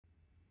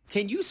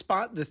Can you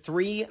spot the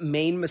three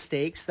main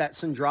mistakes that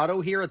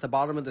Sandrato here at the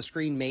bottom of the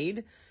screen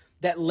made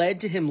that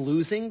led to him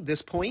losing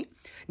this point?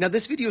 Now,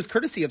 this video is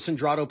courtesy of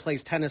Sandrato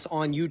Plays Tennis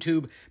on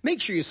YouTube. Make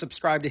sure you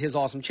subscribe to his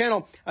awesome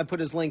channel. I put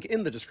his link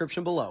in the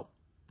description below.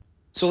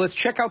 So let's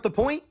check out the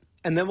point,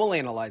 and then we'll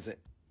analyze it.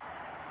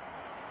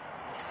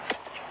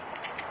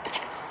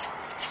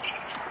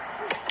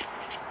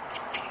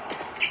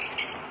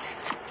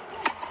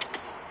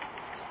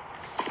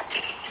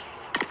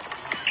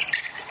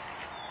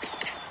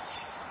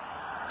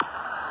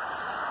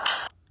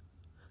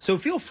 So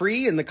feel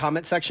free in the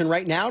comment section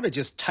right now to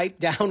just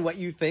type down what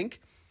you think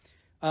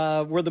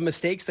were the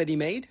mistakes that he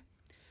made.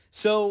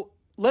 So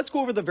let's go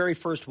over the very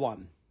first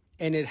one.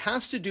 And it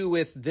has to do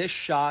with this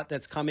shot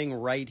that's coming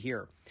right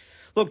here.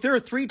 Look, there are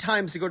 3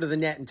 times to go to the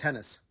net in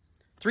tennis.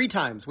 3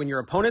 times when your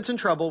opponent's in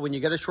trouble, when you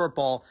get a short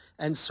ball,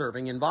 and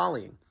serving and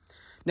volleying.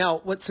 Now,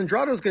 what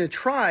Sandrato's going to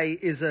try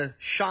is a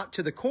shot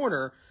to the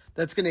corner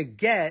that's going to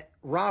get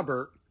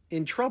Robert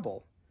in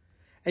trouble.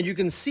 And you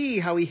can see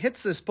how he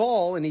hits this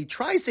ball and he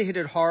tries to hit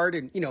it hard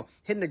and,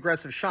 hit an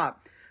aggressive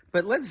shot.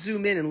 But let's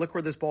zoom in and look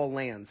where this ball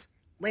lands.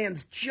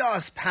 Lands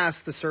just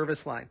past the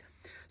service line.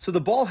 So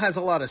the ball has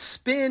a lot of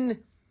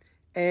spin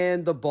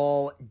and the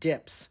ball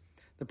dips.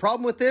 The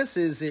problem with this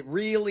is it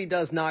really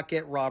does not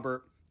get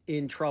Robert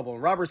in trouble.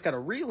 And Robert's got a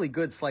really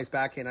good slice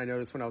backhand, I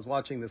noticed when I was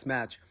watching this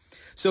match.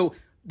 So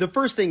the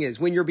first thing is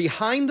when you're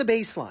behind the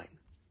baseline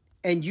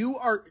and you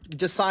are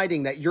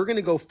deciding that you're going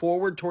to go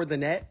forward toward the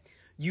net,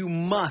 you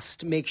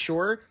must make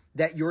sure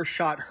that your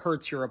shot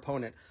hurts your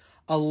opponent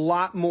a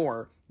lot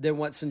more than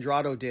what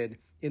Sandrato did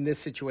in this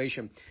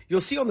situation.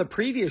 You'll see on the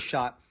previous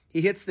shot, he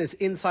hits this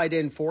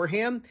inside-in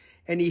forehand,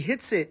 and he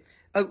hits it,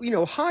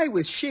 high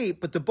with shape,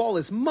 but the ball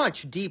is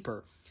much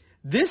deeper.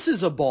 This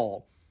is a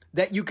ball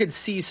that you could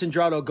see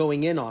Sandrato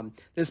going in on.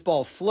 This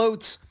ball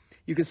floats.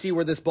 You can see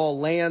where this ball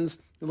lands.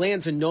 It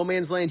lands in no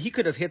man's land. He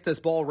could have hit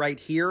this ball right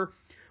here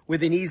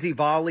with an easy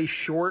volley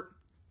short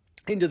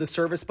into the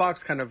service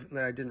box. I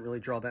didn't really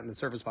draw that in the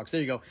service box. There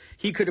you go.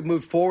 He could have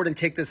moved forward and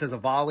take this as a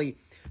volley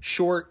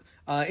short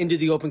into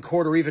the open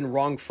court, or even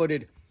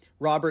wrong-footed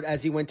Robert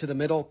as he went to the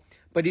middle.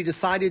 But he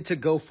decided to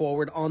go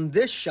forward on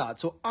this shot.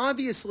 So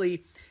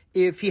obviously,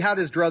 if he had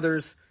his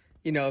druthers,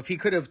 if he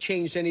could have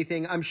changed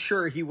anything, I'm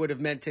sure he would have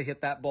meant to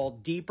hit that ball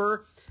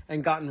deeper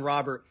and gotten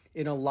Robert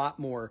in a lot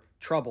more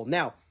trouble.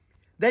 Now,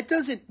 that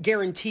doesn't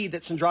guarantee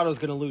that Sandrato is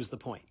going to lose the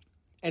point.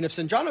 And if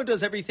Sandrato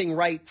does everything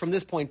right from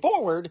this point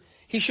forward,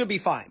 he should be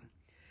fine.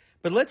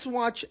 But let's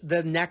watch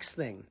the next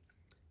thing.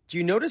 Do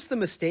you notice the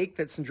mistake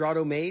that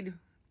Sandrato made?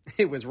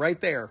 It was right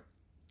there.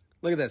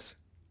 Look at this.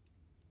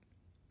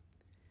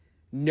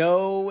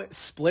 No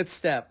split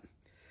step.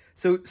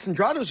 So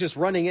Sandrato's just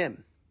running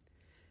in.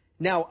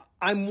 Now,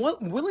 I'm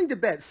willing to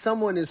bet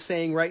someone is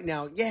saying right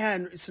now, yeah,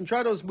 and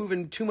Sandrato's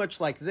moving too much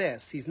like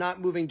this. He's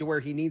not moving to where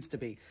he needs to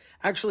be.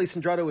 Actually,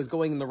 Sandrato is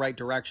going in the right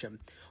direction.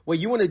 What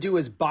you want to do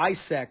is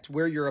bisect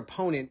where your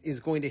opponent is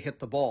going to hit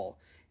the ball.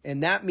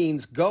 And that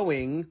means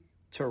going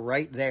to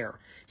right there.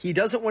 He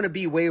doesn't want to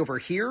be way over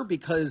here,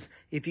 because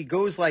if he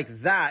goes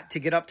like that to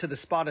get up to the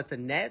spot at the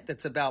net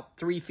that's about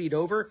 3 feet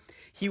over,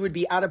 he would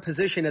be out of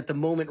position at the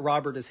moment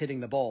Robert is hitting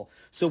the ball.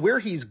 So where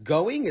he's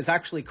going is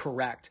actually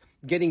correct,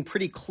 getting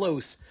pretty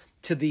close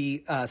to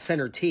the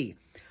center tee.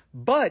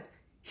 But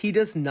he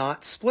does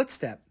not split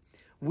step.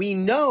 We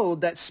know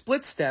that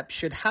split step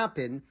should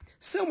happen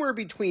somewhere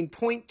between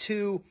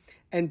 0.2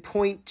 and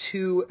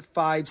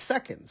 0.25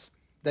 seconds.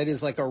 That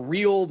is like a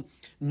real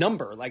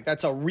number. Like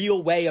that's a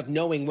real way of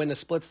knowing when a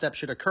split step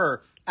should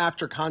occur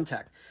after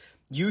contact.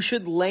 You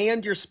should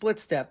land your split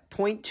step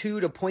 0.2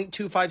 to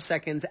 0.25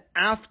 seconds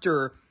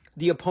after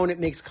the opponent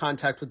makes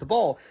contact with the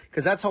ball,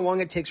 because that's how long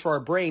it takes for our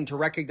brain to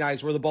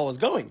recognize where the ball is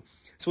going.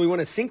 So we want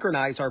to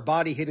synchronize our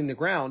body hitting the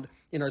ground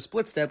in our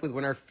split step with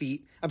when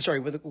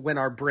when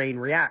our brain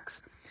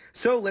reacts.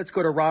 So let's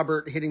go to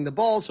Robert hitting the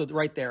ball. So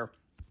right there,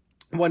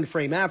 1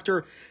 frame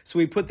after. So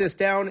we put this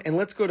down and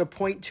let's go to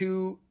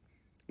 0.2.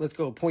 Let's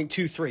go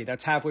 0.23.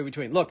 That's halfway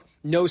between. Look,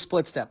 no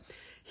split step.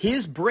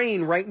 His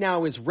brain right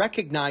now is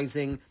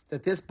recognizing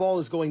that this ball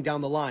is going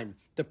down the line.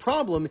 The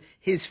problem,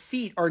 his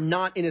feet are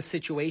not in a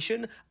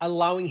situation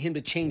allowing him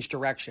to change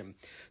direction.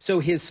 So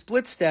his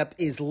split step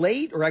is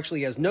late, or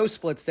actually he has no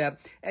split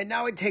step, and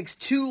now it takes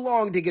too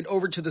long to get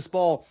over to this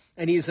ball,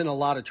 and he's in a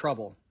lot of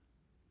trouble.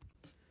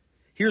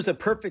 Here's a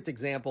perfect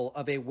example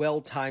of a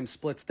well-timed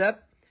split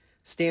step.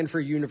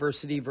 Stanford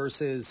University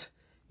versus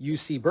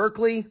UC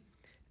Berkeley.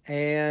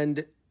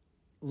 And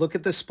look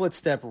at the split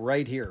step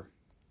right here.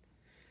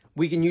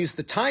 We can use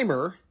the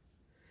timer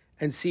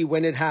and see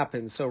when it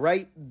happens. So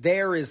right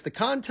there is the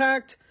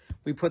contact.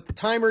 We put the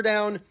timer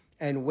down.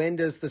 And when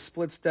does the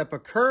split step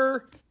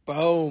occur?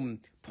 Boom.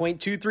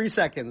 0.23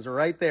 seconds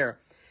right there.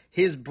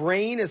 His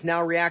brain is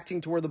now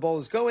reacting to where the ball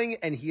is going,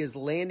 and he is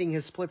landing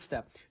his split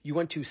step. You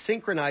want to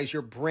synchronize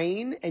your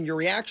brain and your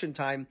reaction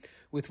time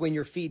with when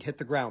your feet hit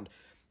the ground.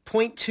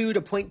 0.2 to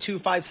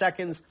 0.25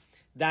 seconds.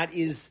 That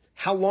is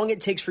how long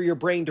it takes for your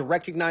brain to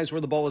recognize where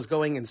the ball is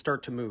going and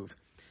start to move.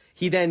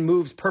 He then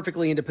moves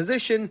perfectly into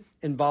position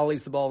and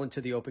volleys the ball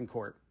into the open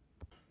court.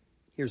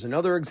 Here's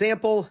another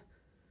example.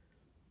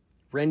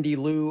 Rendy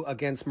Liu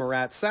against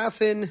Marat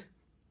Safin,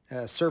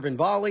 serve and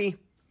volley.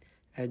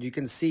 And you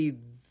can see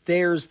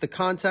there's the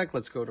contact.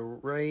 Let's go to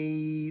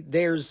right.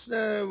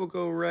 We'll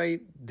go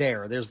right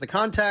there. There's the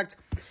contact.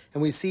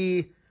 And we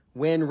see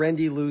when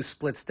Rendy Liu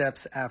split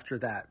steps after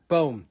that.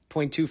 Boom,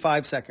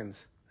 0.25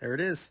 seconds. There it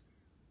is.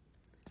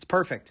 It's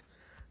perfect.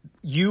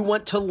 You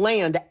want to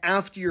land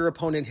after your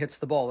opponent hits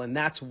the ball. And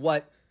that's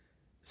what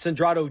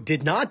Sandrato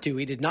did not do.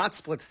 He did not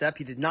split step.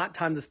 He did not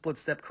time the split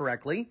step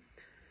correctly.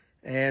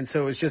 And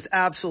so it's just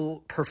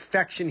absolute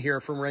perfection here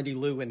from Rendy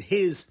Liu and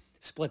his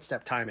split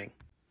step timing.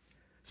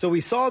 So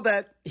we saw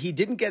that he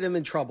didn't get him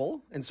in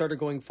trouble and started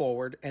going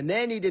forward, and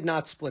then he did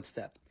not split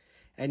step.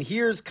 And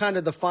here's kind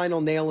of the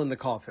final nail in the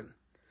coffin.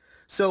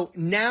 So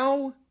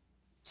now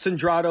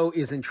Sandrato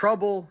is in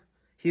trouble.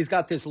 He's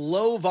got this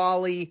low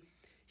volley.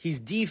 He's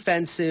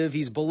defensive.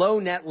 He's below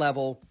net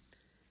level.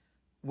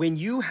 When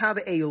you have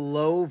a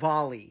low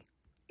volley,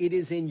 it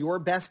is in your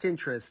best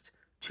interest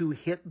to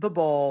hit the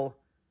ball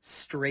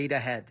straight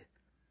ahead.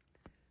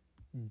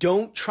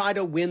 Don't try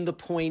to win the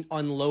point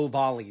on low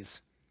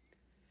volleys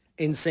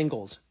in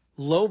singles.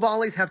 Low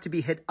volleys have to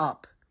be hit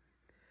up.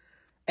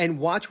 And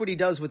watch what he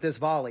does with this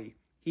volley.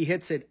 He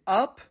hits it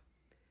up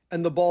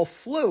and the ball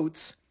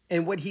floats.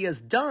 And what he has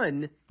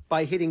done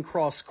by hitting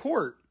cross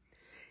court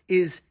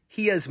is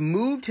he has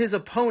moved his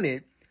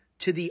opponent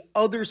to the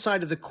other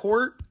side of the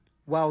court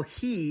while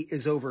he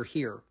is over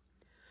here.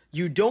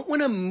 You don't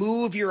want to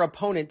move your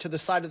opponent to the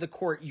side of the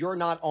court you're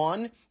not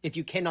on if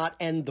you cannot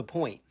end the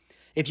point.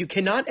 If you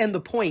cannot end the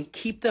point,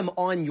 keep them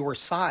on your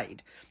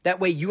side. That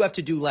way you have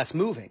to do less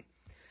moving.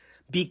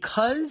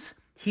 Because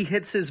he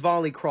hits his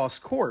volley cross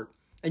court,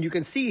 and you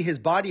can see his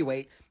body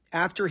weight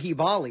after he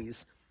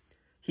volleys.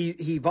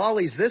 He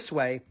volleys this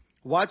way.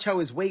 Watch how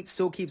his weight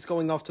still keeps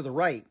going off to the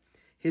right.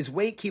 His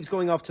weight keeps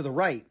going off to the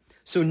right.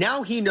 So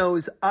now he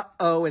knows,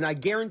 uh-oh, and I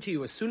guarantee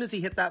you, as soon as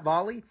he hit that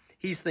volley,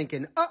 he's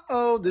thinking,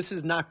 uh-oh, this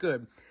is not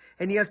good.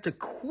 And he has to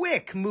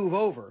quick move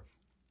over.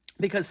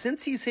 Because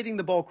since he's hitting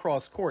the ball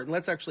cross court, and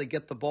let's actually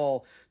get the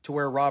ball to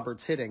where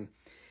Robert's hitting,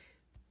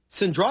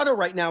 Sandrato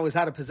right now is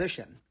out of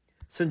position.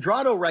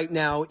 Sandrato right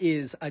now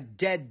is a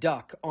dead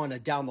duck on a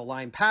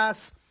down-the-line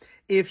pass.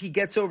 If he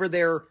gets over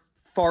there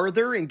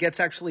farther and gets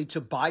actually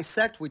to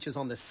bisect, which is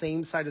on the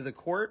same side of the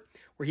court,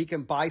 where he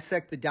can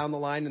bisect the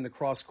down-the-line and the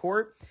cross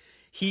court,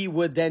 he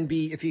would then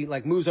be, if he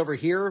moves over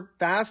here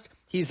fast,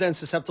 he's then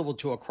susceptible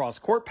to a cross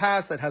court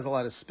pass that has a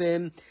lot of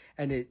spin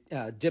and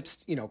it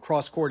dips,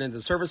 cross court into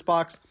the service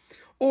box.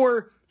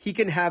 Or he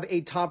can have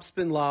a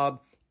topspin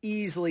lob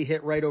easily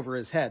hit right over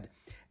his head.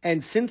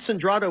 And since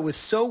Sandrato was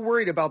so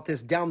worried about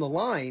this down the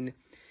line,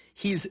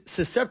 he's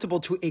susceptible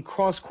to a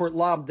cross court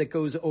lob that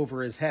goes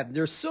over his head.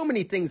 There's so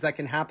many things that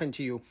can happen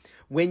to you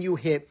when you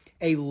hit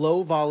a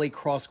low volley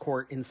cross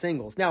court in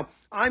singles. Now,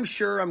 I'm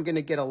sure I'm going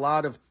to get a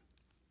lot of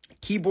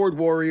keyboard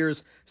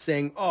warriors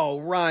saying, oh,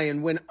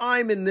 Ryan, when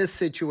I'm in this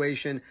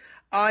situation,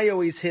 I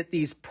always hit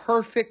these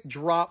perfect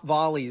drop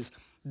volleys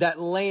that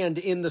land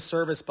in the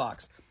service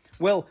box.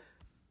 Well,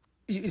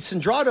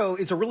 Sandrato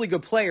is a really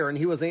good player, and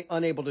he was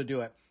unable to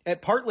do it.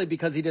 Partly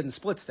because he didn't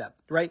split step,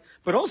 right?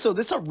 But also,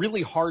 this is a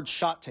really hard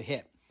shot to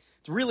hit.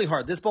 It's really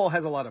hard. This ball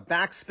has a lot of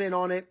backspin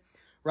on it,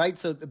 right?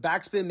 So the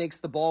backspin makes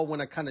the ball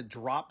want to kind of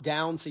drop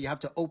down, so you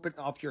have to open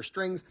off your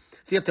strings.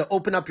 So you have to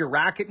open up your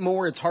racket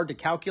more. It's hard to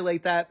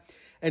calculate that.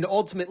 And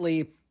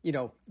ultimately,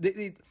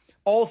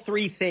 all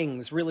three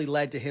things really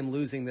led to him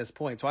losing this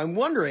point. So I'm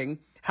wondering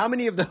how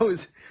many of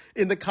those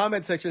in the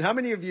comment section, how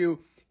many of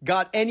you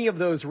got any of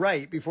those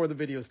right before the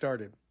video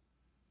started?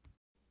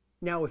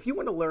 Now, if you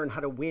want to learn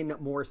how to win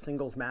more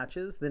singles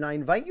matches, then I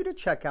invite you to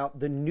check out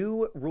the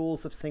new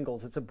Rules of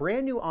Singles. It's a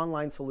brand new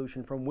online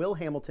solution from Will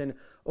Hamilton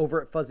over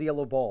at Fuzzy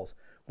Yellow Balls,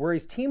 where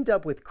he's teamed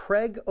up with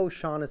Craig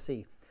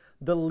O'Shaughnessy,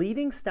 the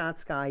leading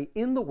stats guy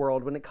in the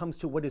world when it comes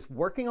to what is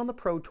working on the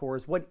pro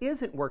tours, what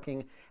isn't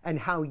working, and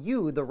how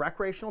you, the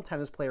recreational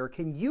tennis player,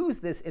 can use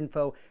this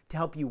info to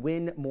help you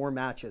win more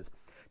matches.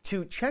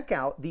 To check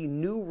out the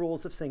new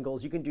Rules of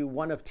Singles, you can do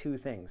one of two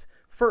things.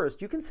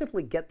 First, you can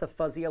simply get the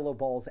Fuzzy Yellow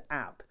Balls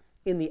app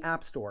in the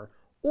App Store,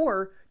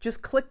 or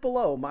just click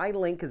below. My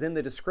link is in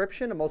the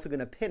description. I'm also going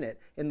to pin it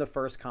in the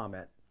first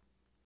comment.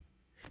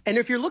 And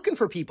if you're looking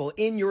for people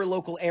in your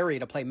local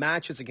area to play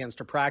matches against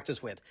or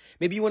practice with,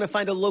 maybe you want to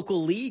find a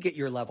local league at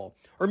your level,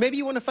 or maybe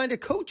you want to find a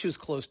coach who's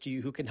close to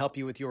you who can help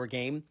you with your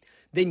game,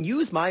 then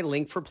use my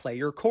link for Play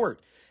Your Court.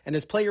 And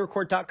it's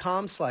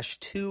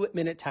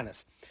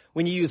playyourcourt.com/2minutetennis.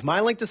 When you use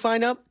my link to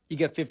sign up, you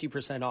get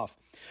 50% off.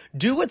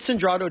 Do what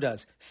Sandrato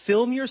does.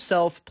 Film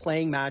yourself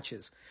playing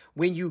matches.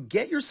 When you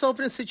get yourself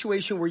in a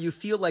situation where you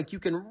feel like you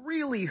can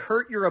really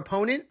hurt your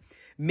opponent,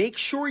 make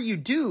sure you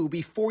do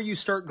before you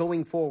start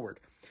going forward.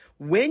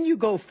 When you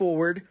go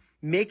forward,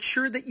 make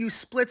sure that you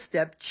split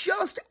step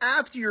just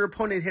after your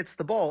opponent hits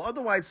the ball.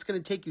 Otherwise, it's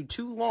going to take you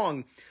too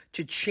long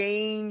to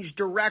change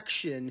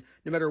direction,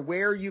 no matter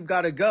where you've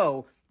got to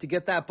go to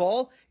get that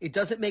ball. It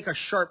doesn't make a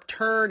sharp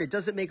turn. It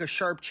doesn't make a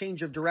sharp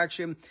change of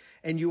direction.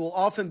 And you will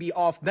often be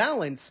off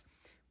balance,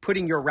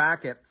 putting your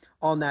racket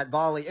on that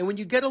volley. And when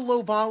you get a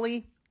low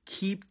volley,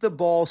 keep the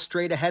ball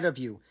straight ahead of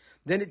you.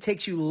 Then it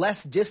takes you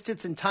less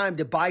distance and time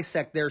to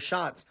bisect their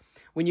shots.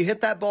 When you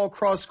hit that ball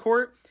cross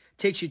court, it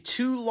takes you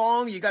too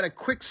long. You got a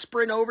quick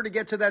sprint over to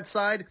get to that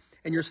side,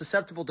 and you're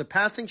susceptible to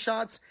passing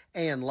shots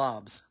and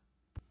lobs.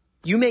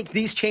 You make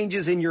these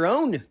changes in your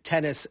own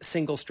tennis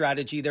single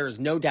strategy, there is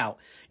no doubt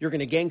you're going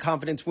to gain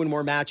confidence, win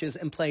more matches,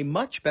 and play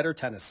much better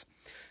tennis.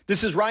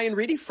 This is Ryan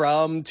Reedy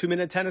from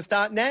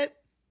 2minutetennis.net.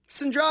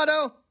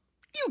 Sandrado,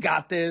 you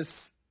got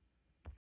this.